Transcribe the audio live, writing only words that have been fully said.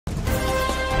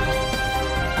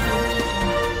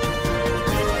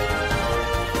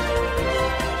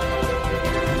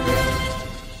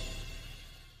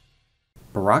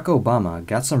Barack Obama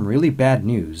got some really bad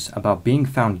news about being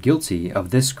found guilty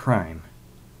of this crime.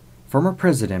 Former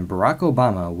President Barack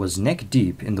Obama was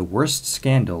neck-deep in the worst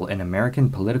scandal in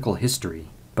American political history,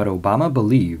 but Obama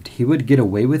believed he would get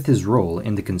away with his role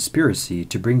in the conspiracy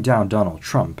to bring down Donald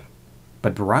Trump.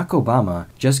 But Barack Obama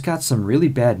just got some really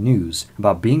bad news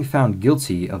about being found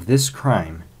guilty of this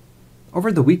crime. Over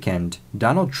the weekend,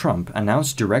 Donald Trump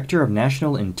announced Director of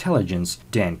National Intelligence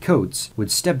Dan Coats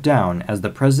would step down as the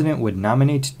president would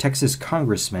nominate Texas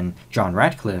Congressman John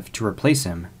Ratcliffe to replace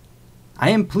him. I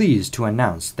am pleased to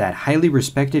announce that highly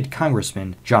respected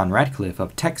Congressman John Ratcliffe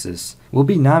of Texas will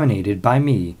be nominated by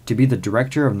me to be the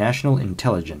Director of National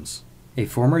Intelligence. A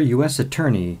former U.S.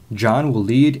 attorney, John will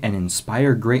lead and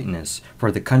inspire greatness for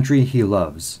the country he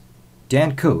loves.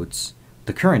 Dan Coats,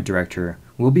 the current director,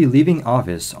 will be leaving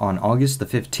office on August the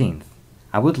 15th.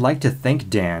 I would like to thank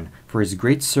Dan for his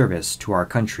great service to our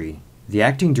country. The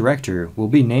acting director will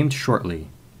be named shortly,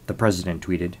 the president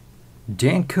tweeted.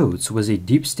 Dan Coats was a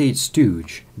deep state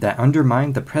stooge that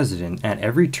undermined the president at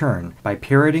every turn by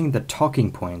parroting the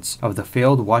talking points of the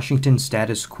failed Washington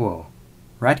status quo.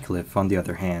 Ratcliffe, on the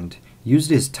other hand,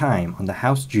 used his time on the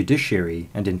House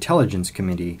Judiciary and Intelligence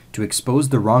Committee to expose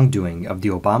the wrongdoing of the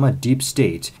Obama deep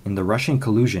state in the Russian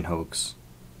collusion hoax.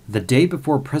 The day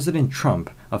before President Trump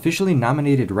officially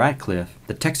nominated Ratcliffe,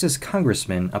 the Texas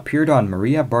congressman appeared on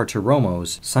Maria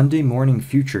Bartiromo's Sunday Morning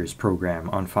Futures program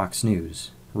on Fox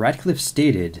News. Ratcliffe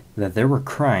stated that there were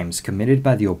crimes committed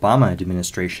by the Obama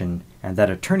administration and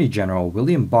that Attorney General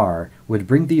William Barr would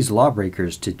bring these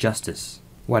lawbreakers to justice.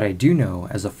 What I do know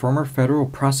as a former federal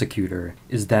prosecutor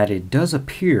is that it does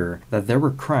appear that there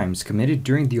were crimes committed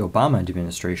during the Obama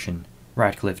administration,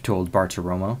 Ratcliffe told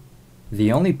Bartiromo.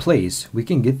 The only place we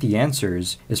can get the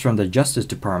answers is from the Justice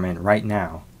Department right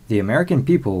now. The American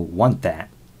people want that.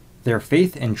 Their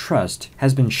faith and trust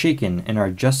has been shaken in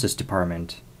our Justice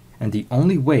Department, and the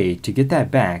only way to get that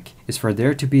back is for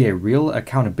there to be a real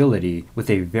accountability with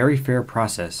a very fair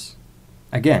process.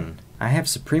 Again, I have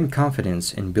supreme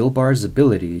confidence in Bill Barr's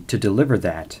ability to deliver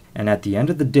that, and at the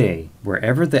end of the day,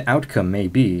 wherever the outcome may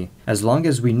be, as long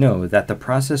as we know that the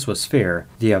process was fair,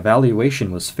 the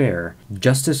evaluation was fair,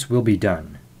 justice will be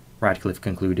done, Ratcliffe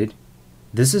concluded.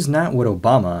 This is not what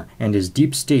Obama and his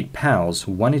deep state pals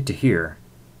wanted to hear.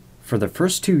 For the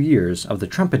first 2 years of the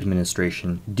Trump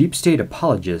administration, deep state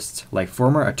apologists like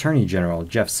former Attorney General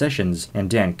Jeff Sessions and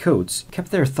Dan Coats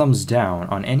kept their thumbs down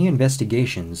on any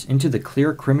investigations into the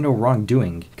clear criminal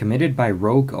wrongdoing committed by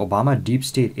rogue Obama deep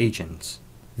state agents.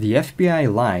 The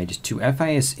FBI lied to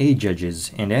FISA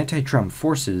judges and anti-Trump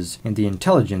forces in the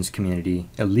intelligence community,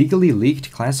 illegally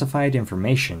leaked classified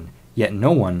information, yet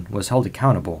no one was held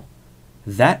accountable.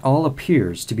 That all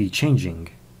appears to be changing.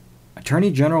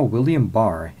 Attorney General William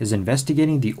Barr is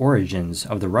investigating the origins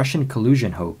of the Russian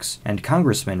collusion hoax, and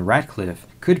Congressman Ratcliffe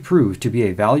could prove to be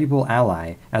a valuable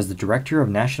ally as the Director of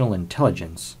National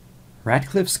Intelligence.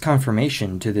 Ratcliffe's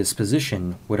confirmation to this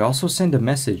position would also send a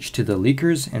message to the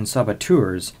leakers and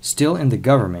saboteurs still in the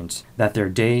government that their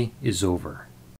day is over.